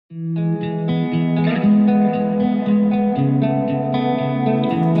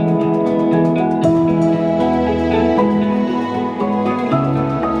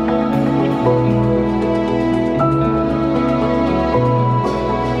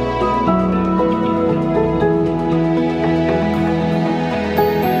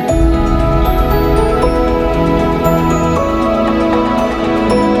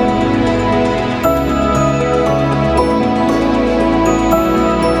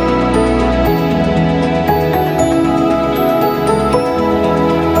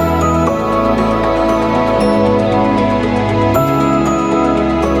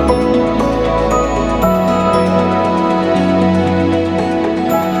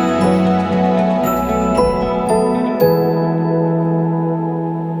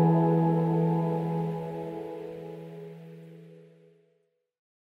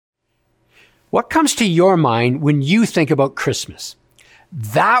What comes to your mind when you think about Christmas?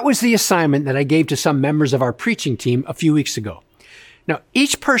 That was the assignment that I gave to some members of our preaching team a few weeks ago. Now,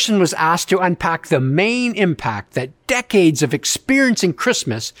 each person was asked to unpack the main impact that decades of experiencing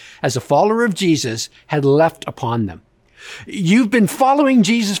Christmas as a follower of Jesus had left upon them. You've been following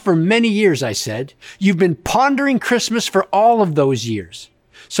Jesus for many years, I said. You've been pondering Christmas for all of those years.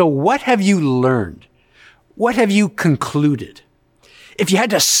 So what have you learned? What have you concluded? If you had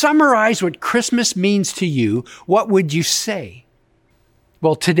to summarize what Christmas means to you, what would you say?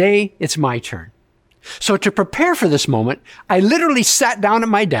 Well, today it's my turn. So to prepare for this moment, I literally sat down at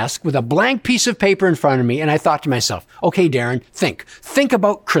my desk with a blank piece of paper in front of me, and I thought to myself, okay, Darren, think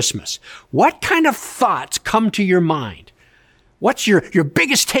about Christmas. What kind of thoughts come to your mind? What's your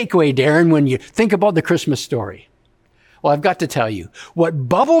biggest takeaway, Darren, when you think about the Christmas story? Well, I've got to tell you, what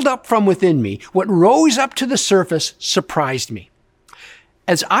bubbled up from within me, what rose up to the surface, surprised me.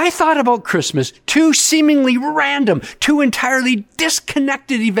 As I thought about Christmas, two seemingly random, two entirely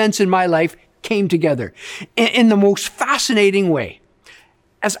disconnected events in my life came together in the most fascinating way.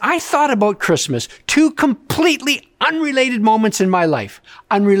 As I thought about Christmas, two completely unrelated moments in my life,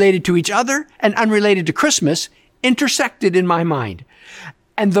 unrelated to each other and unrelated to Christmas, intersected in my mind.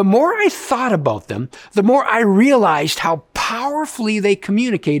 And the more I thought about them, the more I realized how powerfully they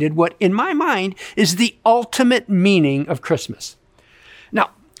communicated what, in my mind, is the ultimate meaning of Christmas.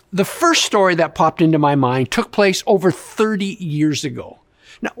 Now, the first story that popped into my mind took place over 30 years ago.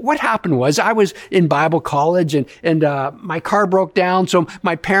 Now, what happened was I was in Bible college and my car broke down. So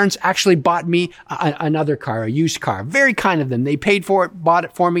my parents actually bought me another car, a used car. Very kind of them. They paid for it, bought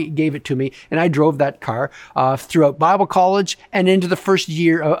it for me, gave it to me. And I drove that car throughout Bible college and into the first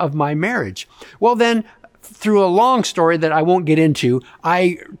year of my marriage. Well, then, through a long story that I won't get into,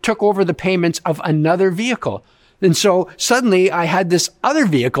 I took over the payments of another vehicle. And so suddenly I had this other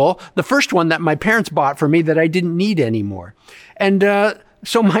vehicle, the first one that my parents bought for me that I didn't need anymore. And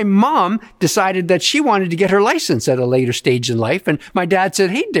so my mom decided that she wanted to get her license at a later stage in life. And my dad said,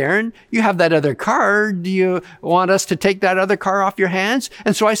 hey, Darren, you have that other car. Do you want us to take that other car off your hands?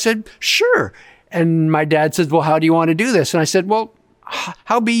 And so I said, sure. And my dad said, well, how do you want to do this? And I said, well,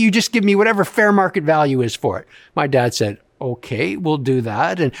 how be you just give me whatever fair market value is for it? My dad said, okay, we'll do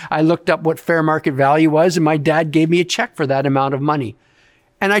that. And I looked up what fair market value was, and my dad gave me a check for that amount of money.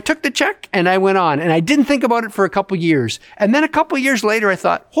 And I took the check and I went on, and I didn't think about it for a couple years. And then a couple years later, I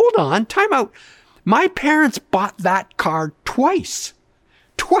thought, hold on, time out. My parents bought that car twice.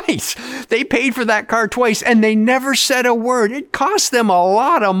 Twice. They paid for that car twice, and they never said a word. It cost them a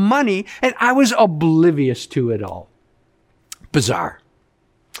lot of money, and I was oblivious to it all. Bizarre.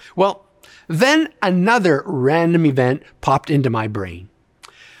 Well, then another random event popped into my brain.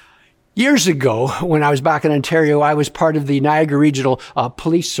 Years ago, when I was back in Ontario, I was part of the Niagara Regional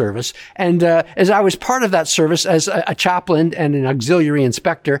Police Service. And as I was part of that service as a chaplain and an auxiliary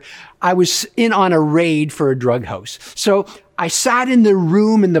inspector, I was in on a raid for a drug house. So I sat in the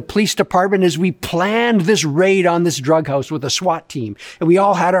room in the police department as we planned this raid on this drug house with a SWAT team. And we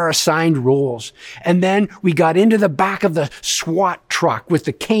all had our assigned roles. And then we got into the back of the SWAT truck with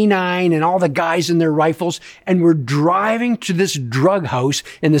the K9 and all the guys in their rifles. And we're driving to this drug house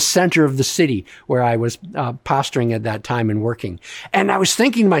in the center of the city where I was pastoring at that time and working. And I was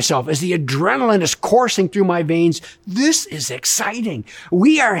thinking to myself, as the adrenaline is coursing through my veins, this is exciting.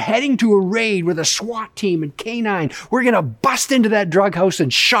 We are heading to a raid with a SWAT team and K9. We're going to bust into that drug house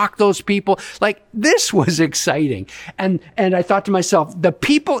and shock those people. Like, this was exciting. And I thought to myself, the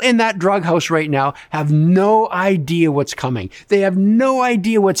people in that drug house right now have no idea what's coming. They have no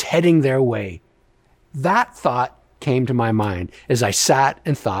idea what's heading their way. That thought came to my mind as I sat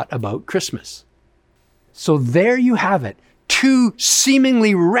and thought about Christmas. So there you have it. Two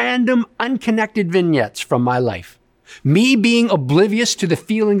seemingly random, unconnected vignettes from my life. Me being oblivious to the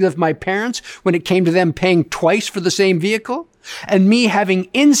feelings of my parents when it came to them paying twice for the same vehicle, and me having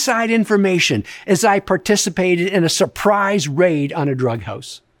inside information as I participated in a surprise raid on a drug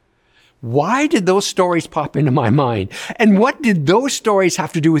house. Why did those stories pop into my mind? And what did those stories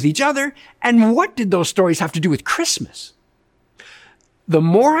have to do with each other? And what did those stories have to do with Christmas? The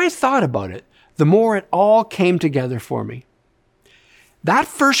more I thought about it, the more it all came together for me. That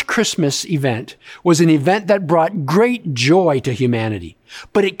first Christmas event was an event that brought great joy to humanity,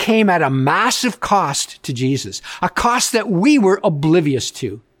 but it came at a massive cost to Jesus, a cost that we were oblivious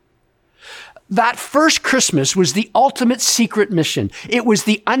to. That first Christmas was the ultimate secret mission. It was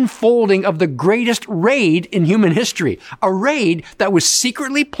the unfolding of the greatest raid in human history, a raid that was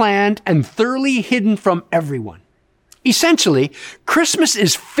secretly planned and thoroughly hidden from everyone. Essentially, Christmas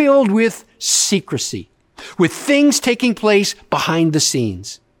is filled with secrecy, with things taking place behind the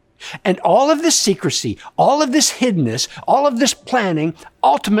scenes. And all of this secrecy, all of this hiddenness, all of this planning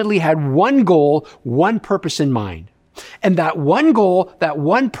ultimately had one goal, one purpose in mind. And that one goal, that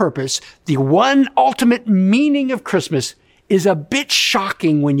one purpose, the one ultimate meaning of Christmas is a bit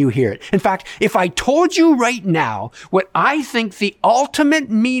shocking when you hear it. In fact, if I told you right now what I think the ultimate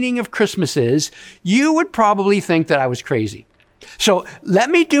meaning of Christmas is, you would probably think that I was crazy. So let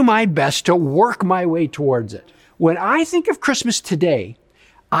me do my best to work my way towards it. When I think of Christmas today,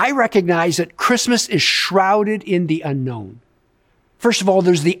 I recognize that Christmas is shrouded in the unknown. First of all,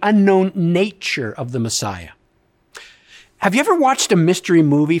 there's the unknown nature of the Messiah. Have you ever watched a mystery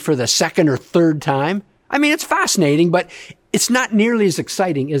movie for the second or third time? I mean, it's fascinating, but it's not nearly as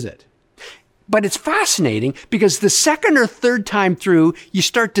exciting, is it? But it's fascinating because the second or third time through, you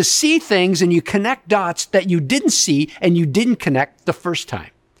start to see things and you connect dots that you didn't see and you didn't connect the first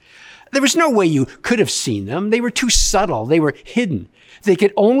time. There was no way you could have seen them. They were too subtle. They were hidden. They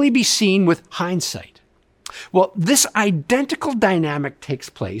could only be seen with hindsight. Well, this identical dynamic takes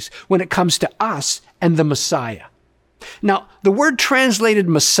place when it comes to us and the Messiah. Now, the word translated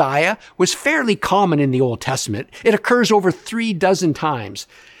Messiah was fairly common in the Old Testament. It occurs over 36 times.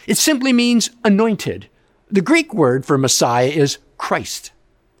 It simply means anointed. The Greek word for Messiah is Christ.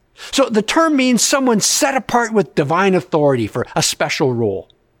 So the term means someone set apart with divine authority for a special role.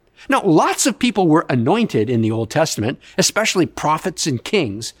 Now, lots of people were anointed in the Old Testament, especially prophets and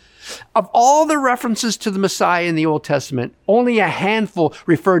kings. Of all the references to the Messiah in the Old Testament, only a handful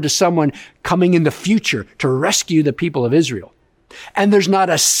referred to someone coming in the future to rescue the people of Israel. And there's not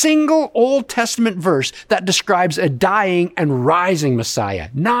a single Old Testament verse that describes a dying and rising Messiah.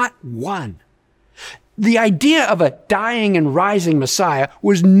 Not one. The idea of a dying and rising Messiah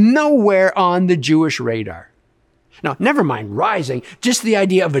was nowhere on the Jewish radar. Now, never mind rising, just the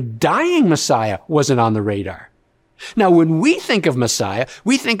idea of a dying Messiah wasn't on the radar. Now, when we think of Messiah,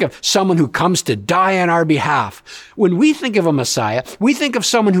 we think of someone who comes to die on our behalf. When we think of a Messiah, we think of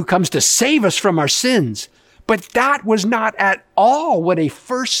someone who comes to save us from our sins. But that was not at all what a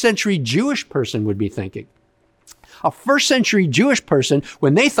first century Jewish person would be thinking. A first century Jewish person,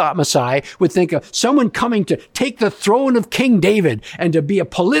 when they thought Messiah, would think of someone coming to take the throne of King David and to be a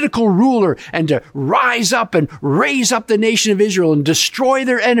political ruler and to rise up and raise up the nation of Israel and destroy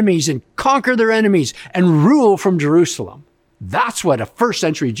their enemies and conquer their enemies and rule from Jerusalem. That's what a first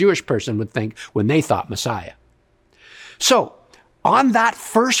century Jewish person would think when they thought Messiah. So, on that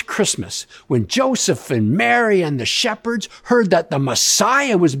first Christmas, when Joseph and Mary and the shepherds heard that the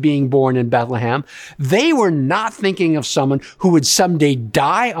Messiah was being born in Bethlehem, they were not thinking of someone who would someday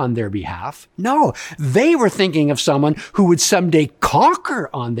die on their behalf. No, they were thinking of someone who would someday conquer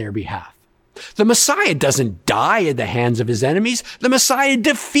on their behalf. The Messiah doesn't die at the hands of his enemies. The Messiah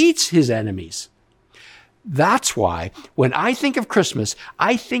defeats his enemies. That's why when I think of Christmas,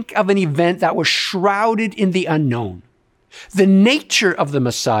 I think of an event that was shrouded in the unknown. The nature of the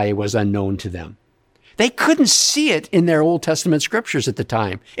Messiah was unknown to them. They couldn't see it in their Old Testament scriptures at the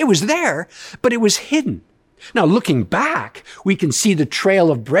time. It was there, but it was hidden. Now, looking back, we can see the trail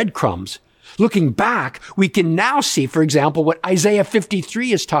of breadcrumbs. Looking back, we can now see, for example, what Isaiah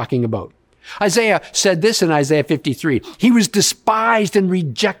 53 is talking about. Isaiah said this in Isaiah 53, "He was despised and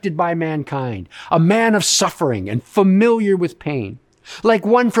rejected by mankind, a man of suffering and familiar with pain. Like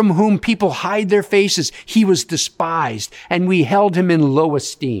one from whom people hide their faces, he was despised, and we held him in low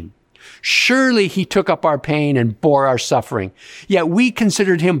esteem. Surely he took up our pain and bore our suffering. Yet we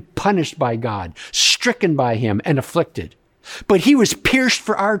considered him punished by God, stricken by him, and afflicted. But he was pierced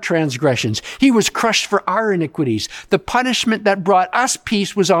for our transgressions. He was crushed for our iniquities. The punishment that brought us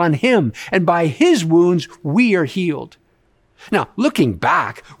peace was on him, and by his wounds we are healed." Now, looking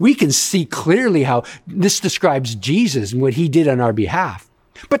back, we can see clearly how this describes Jesus and what he did on our behalf.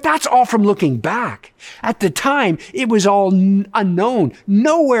 But that's all from looking back. At the time, it was all unknown.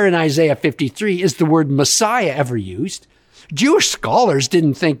 Nowhere in Isaiah 53 is the word Messiah ever used. Jewish scholars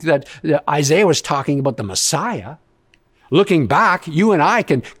didn't think that Isaiah was talking about the Messiah. Looking back, you and I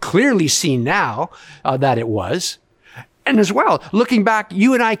can clearly see now that it was. And as well, looking back,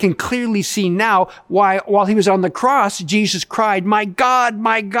 you and I can clearly see now why, while he was on the cross, Jesus cried, my God,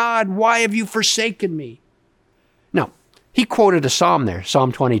 why have you forsaken me? Now, he quoted a psalm there,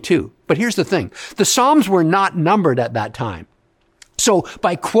 Psalm 22. But here's the thing. The Psalms were not numbered at that time. So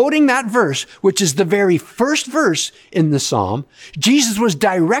by quoting that verse, which is the very first verse in the Psalm, Jesus was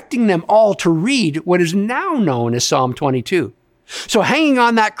directing them all to read what is now known as Psalm 22. So hanging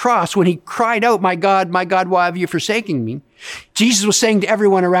on that cross, when he cried out, my God, why have you forsaken me? Jesus was saying to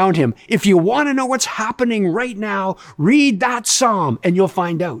everyone around him, if you want to know what's happening right now, read that Psalm and you'll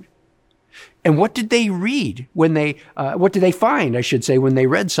find out. And what did they read what did they find, I should say, when they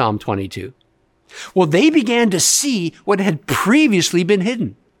read Psalm 22? Well, they began to see what had previously been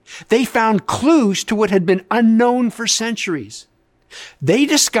hidden. They found clues to what had been unknown for centuries. They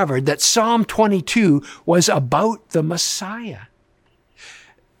discovered that Psalm 22 was about the Messiah.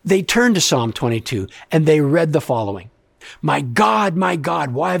 They turned to Psalm 22 and they read the following. My God,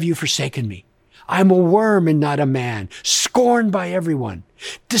 why have you forsaken me? I'm a worm and not a man, scorned by everyone,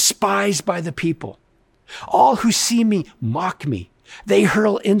 despised by the people. All who see me mock me. They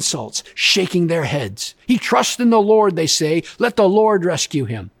hurl insults, shaking their heads. He trusts in the Lord, they say. Let the Lord rescue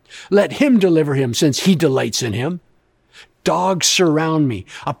him. Let him deliver him, since he delights in him. Dogs surround me.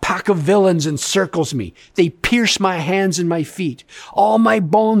 A pack of villains encircles me. They pierce my hands and my feet. All my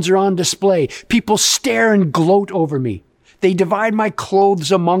bones are on display. People stare and gloat over me. They divide my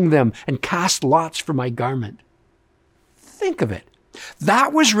clothes among them and cast lots for my garment. Think of it.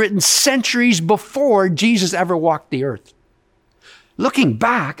 That was written centuries before Jesus ever walked the earth. Looking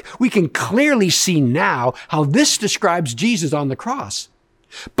back, we can clearly see now how this describes Jesus on the cross.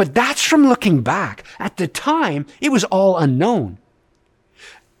 But that's from looking back. At the time, it was all unknown.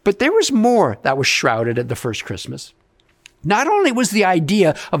 But there was more that was shrouded at the first Christmas. Not only was the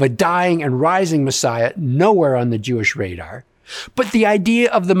idea of a dying and rising Messiah nowhere on the Jewish radar, but the idea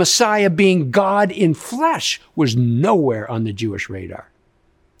of the Messiah being God in flesh was nowhere on the Jewish radar.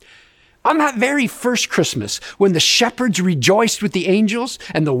 On that very first Christmas, when the shepherds rejoiced with the angels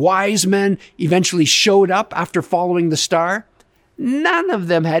and the wise men eventually showed up after following the star, none of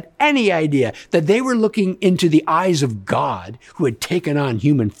them had any idea that they were looking into the eyes of God who had taken on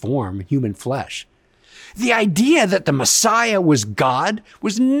human form, human flesh. The idea that the Messiah was God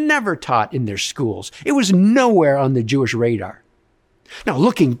was never taught in their schools. It was nowhere on the Jewish radar. Now,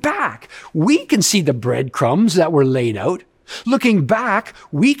 looking back, we can see the breadcrumbs that were laid out. Looking back,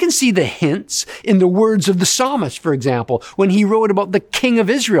 we can see the hints in the words of the psalmist, for example, when he wrote about the King of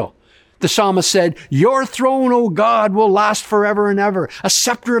Israel. The psalmist said, your throne, O God, will last forever and ever. A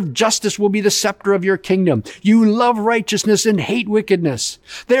scepter of justice will be the scepter of your kingdom. You love righteousness and hate wickedness.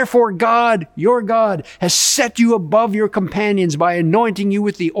 Therefore, God, your God, has set you above your companions by anointing you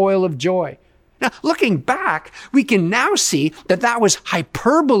with the oil of joy. Now, looking back, we can now see that that was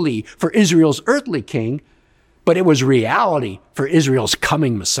hyperbole for Israel's earthly king, but it was reality for Israel's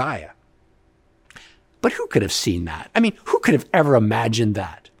coming Messiah. But who could have seen that? I mean, who could have ever imagined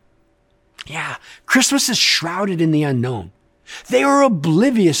that? Yeah, Christmas is shrouded in the unknown. They were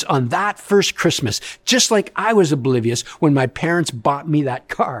oblivious on that first Christmas, just like I was oblivious when my parents bought me that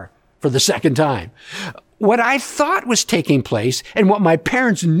car for the second time. What I thought was taking place and what my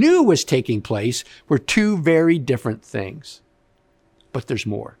parents knew was taking place were two very different things. But there's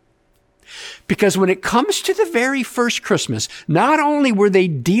more. Because when it comes to the very first Christmas, not only were they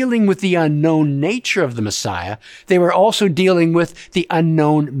dealing with the unknown nature of the Messiah, they were also dealing with the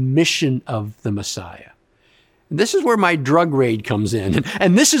unknown mission of the Messiah. And this is where my drug raid comes in.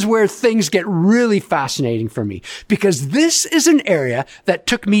 And this is where things get really fascinating for me, because this is an area that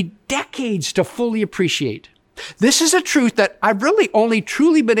took me decades to fully appreciate. This is a truth that I've really only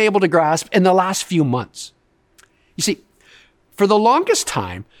truly been able to grasp in the last few months. You see, for the longest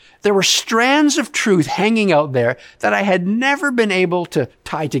time, there were strands of truth hanging out there that I had never been able to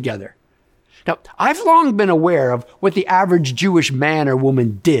tie together. Now, I've long been aware of what the average Jewish man or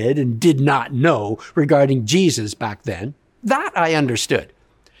woman did and did not know regarding Jesus back then. That I understood.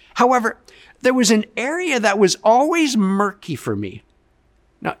 However, there was an area that was always murky for me.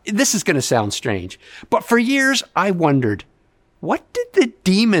 Now, this is going to sound strange, but for years I wondered, what did the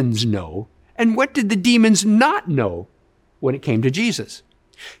demons know and what did the demons not know when it came to Jesus?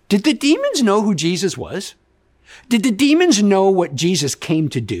 Did the demons know who Jesus was? Did the demons know what Jesus came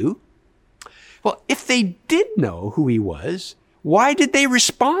to do? Well, if they did know who he was, Why did they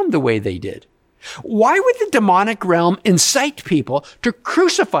respond the way they did? Why would the demonic realm incite people to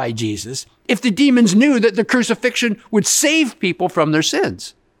crucify Jesus if the demons knew that the crucifixion would save people from their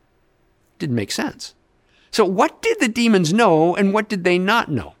sins? Didn't make sense. So what did the demons know and what did they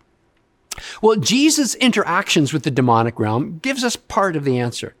not know? Well, Jesus' interactions with the demonic realm gives us part of the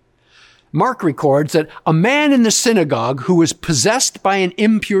answer. Mark records that a man in the synagogue who was possessed by an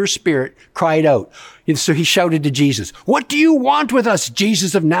impure spirit cried out. So he shouted to Jesus, "What do you want with us,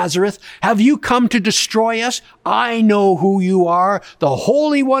 Jesus of Nazareth? Have you come to destroy us? I know who you are, the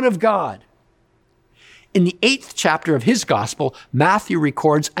Holy One of God." In the 8th chapter of his gospel, Matthew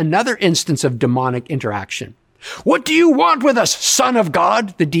records another instance of demonic interaction. "What do you want with us, Son of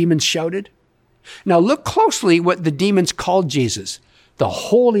God?" the demons shouted. Now look closely what the demons called Jesus. The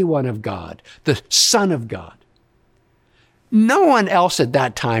Holy One of God, the Son of God. No one else at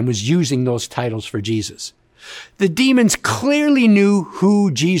that time was using those titles for Jesus. The demons clearly knew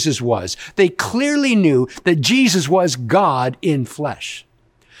who Jesus was. They clearly knew that Jesus was God in flesh.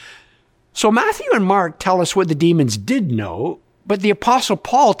 So Matthew and Mark tell us what the demons did know, but the Apostle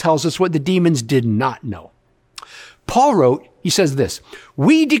Paul tells us what the demons did not know. Paul wrote, he says this,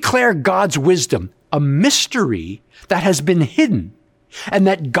 "We declare God's wisdom, a mystery that has been hidden, and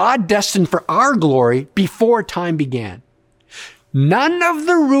that God destined for our glory before time began. None of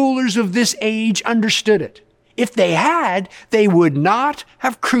the rulers of this age understood it. If they had, they would not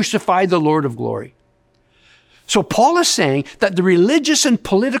have crucified the Lord of glory." So Paul is saying that the religious and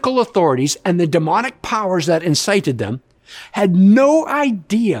political authorities and the demonic powers that incited them had no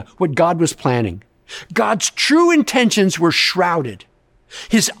idea what God was planning. God's true intentions were shrouded.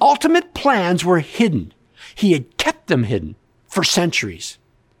 His ultimate plans were hidden. He had kept them hidden for centuries.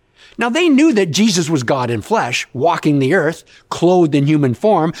 Now they knew that Jesus was God in flesh, walking the earth, clothed in human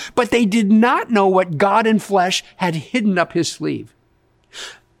form, but they did not know what God in flesh had hidden up his sleeve.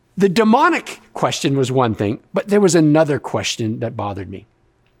 The demonic question was one thing, but there was another question that bothered me.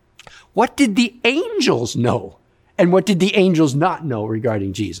 What did the angels know? And what did the angels not know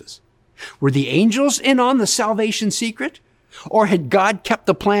regarding Jesus? Were the angels in on the salvation secret? Or had God kept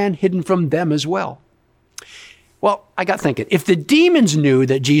the plan hidden from them as well? Well, I got thinking, if the demons knew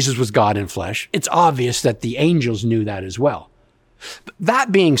that Jesus was God in flesh, it's obvious that the angels knew that as well.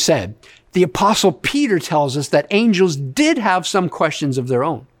 That being said, the Apostle Peter tells us that angels did have some questions of their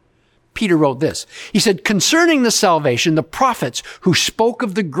own. Peter wrote this. He said, "Concerning the salvation, the prophets who spoke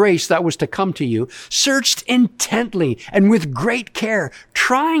of the grace that was to come to you searched intently and with great care,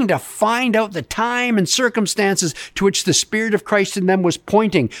 trying to find out the time and circumstances to which the Spirit of Christ in them was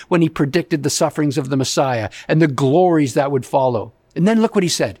pointing when he predicted the sufferings of the Messiah and the glories that would follow." And then look what he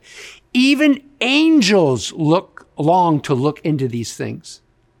said. "Even angels long to look into these things."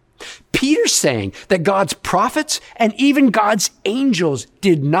 Peter's saying that God's prophets and even God's angels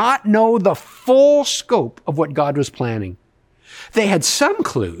did not know the full scope of what God was planning. They had some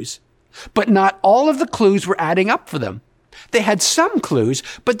clues, but not all of the clues were adding up for them. They had some clues,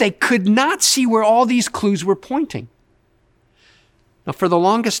 but they could not see where all these clues were pointing. Now, for the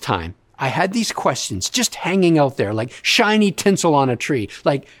longest time, I had these questions just hanging out there like shiny tinsel on a tree,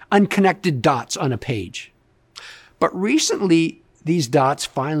 like unconnected dots on a page. But recently, these dots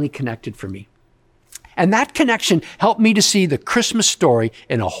finally connected for me. And that connection helped me to see the Christmas story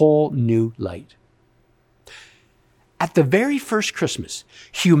in a whole new light. At the very first Christmas,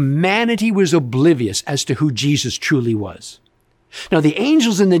 humanity was oblivious as to who Jesus truly was. Now, the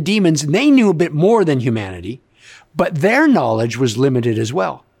angels and the demons, they knew a bit more than humanity, but their knowledge was limited as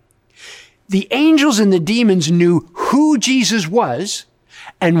well. The angels and the demons knew who Jesus was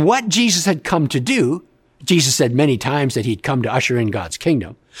and what Jesus had come to do. Jesus said many times that he'd come to usher in God's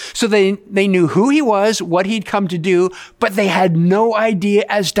kingdom. So they knew who he was, what he'd come to do, but they had no idea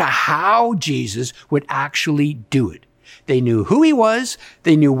as to how Jesus would actually do it. They knew who he was,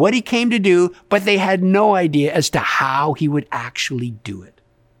 they knew what he came to do, but they had no idea as to how he would actually do it.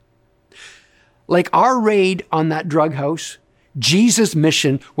 Like our raid on that drug house, Jesus'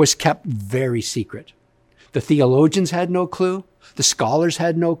 mission was kept very secret. The theologians had no clue. The scholars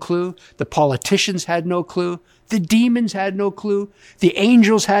had no clue. The politicians had no clue. The demons had no clue. The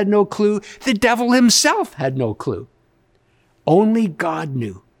angels had no clue. The devil himself had no clue. Only God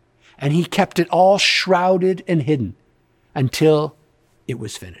knew. And he kept it all shrouded and hidden until it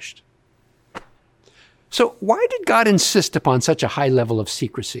was finished. So why did God insist upon such a high level of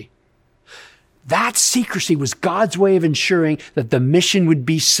secrecy? That secrecy was God's way of ensuring that the mission would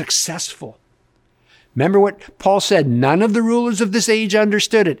be successful. Remember what Paul said, none of the rulers of this age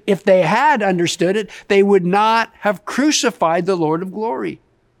understood it. If they had understood it, they would not have crucified the Lord of glory.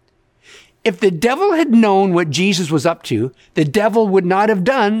 If the devil had known what Jesus was up to, the devil would not have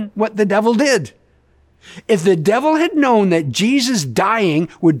done what the devil did. If the devil had known that Jesus dying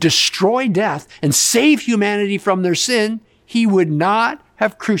would destroy death and save humanity from their sin, he would not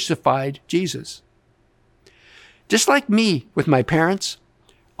have crucified Jesus. Just like me with my parents,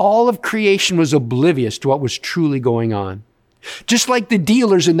 all of creation was oblivious to what was truly going on. Just like the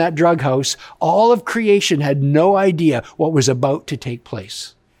dealers in that drug house, all of creation had no idea what was about to take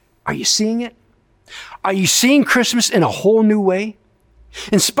place. Are you seeing it? Are you seeing Christmas in a whole new way?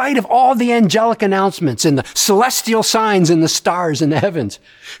 In spite of all the angelic announcements and the celestial signs and the stars in the heavens,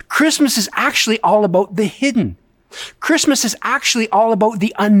 Christmas is actually all about the hidden. Christmas is actually all about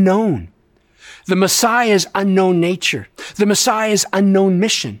the unknown. The Messiah's unknown nature, the Messiah's unknown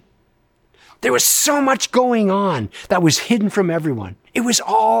mission. There was so much going on that was hidden from everyone. It was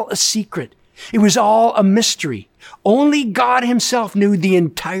all a secret. It was all a mystery. Only God himself knew the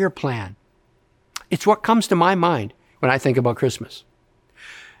entire plan. It's what comes to my mind when I think about Christmas.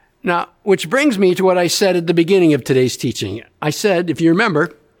 Now, which brings me to what I said at the beginning of today's teaching. I said, if you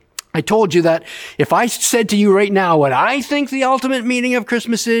remember, I told you that if I said to you right now what I think the ultimate meaning of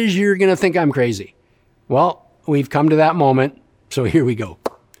Christmas is, you're going to think I'm crazy. Well, we've come to that moment, so here we go.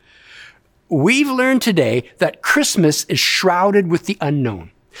 We've learned today that Christmas is shrouded with the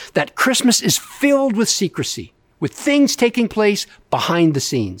unknown, that Christmas is filled with secrecy, with things taking place behind the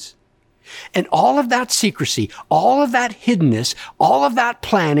scenes. And all of that secrecy, all of that hiddenness, all of that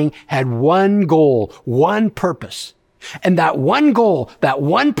planning had one goal, one purpose. And that one goal, that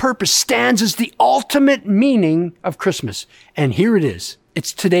one purpose stands as the ultimate meaning of Christmas. And here it is.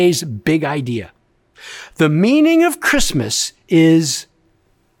 It's today's big idea. The meaning of Christmas is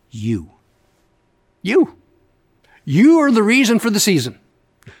you. You. You are the reason for the season.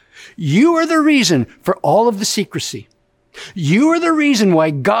 You are the reason for all of the secrecy. You are the reason why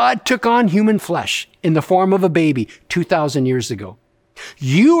God took on human flesh in the form of a baby 2,000 years ago.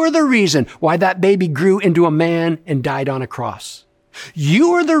 You are the reason why that baby grew into a man and died on a cross.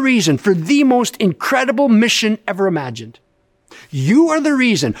 You are the reason for the most incredible mission ever imagined. You are the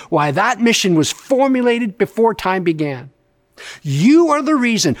reason why that mission was formulated before time began. You are the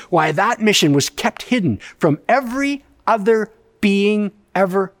reason why that mission was kept hidden from every other being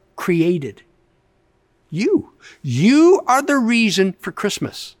ever created. You are the reason for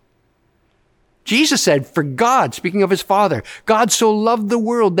Christmas. Jesus said, for God, speaking of his Father, God so loved the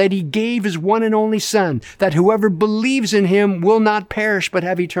world that he gave his one and only Son, that whoever believes in him will not perish but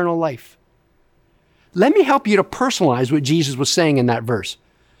have eternal life. Let me help you to personalize what Jesus was saying in that verse.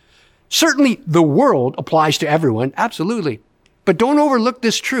 Certainly, the world applies to everyone, absolutely. But don't overlook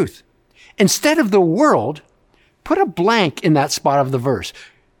this truth. Instead of the world, put a blank in that spot of the verse.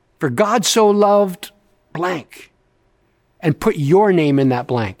 For God so loved blank, and put your name in that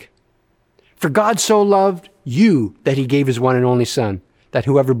blank. For God so loved you that he gave his one and only Son, that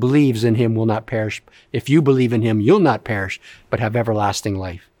whoever believes in him will not perish. If you believe in him, you'll not perish, but have everlasting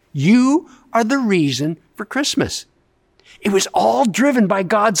life. You are the reason for Christmas. It was all driven by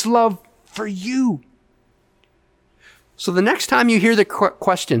God's love for you. So the next time you hear the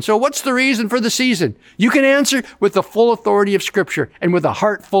question, so what's the reason for the season? You can answer with the full authority of Scripture and with a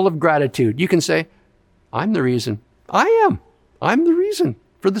heart full of gratitude. You can say, I'm the reason. I am. I'm the reason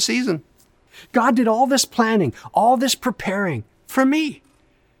for the season. God did all this planning, all this preparing for me.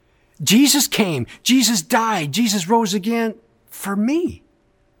 Jesus came, Jesus died, Jesus rose again for me.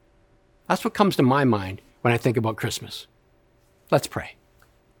 That's what comes to my mind when I think about Christmas. Let's pray.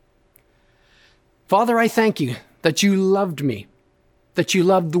 Father, I thank you that you loved me, that you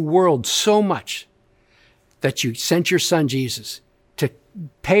loved the world so much, that you sent your Son, Jesus, to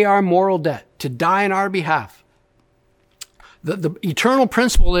pay our moral debt, to die on our behalf. The eternal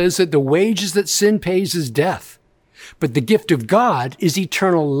principle is that the wages that sin pays is death, but the gift of God is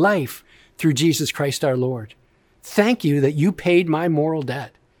eternal life through Jesus Christ our Lord. Thank you that you paid my moral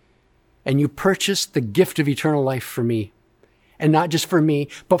debt and you purchased the gift of eternal life for me, and not just for me,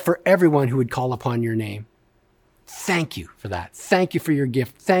 but for everyone who would call upon your name. Thank you for that. Thank you for your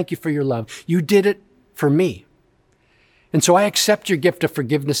gift. Thank you for your love. You did it for me. And so I accept your gift of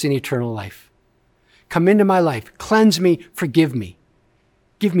forgiveness and eternal life. Come into my life. Cleanse me. Forgive me.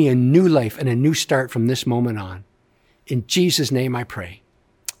 Give me a new life and a new start from this moment on. In Jesus' name I pray.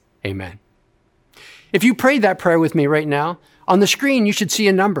 Amen. If you prayed that prayer with me right now, on the screen you should see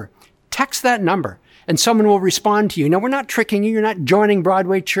a number. Text that number and someone will respond to you. Now, we're not tricking you. You're not joining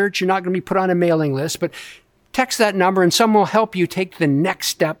Broadway Church. You're not going to be put on a mailing list, but text that number and someone will help you take the next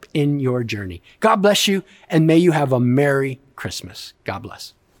step in your journey. God bless you, and may you have a Merry Christmas. God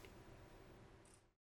bless.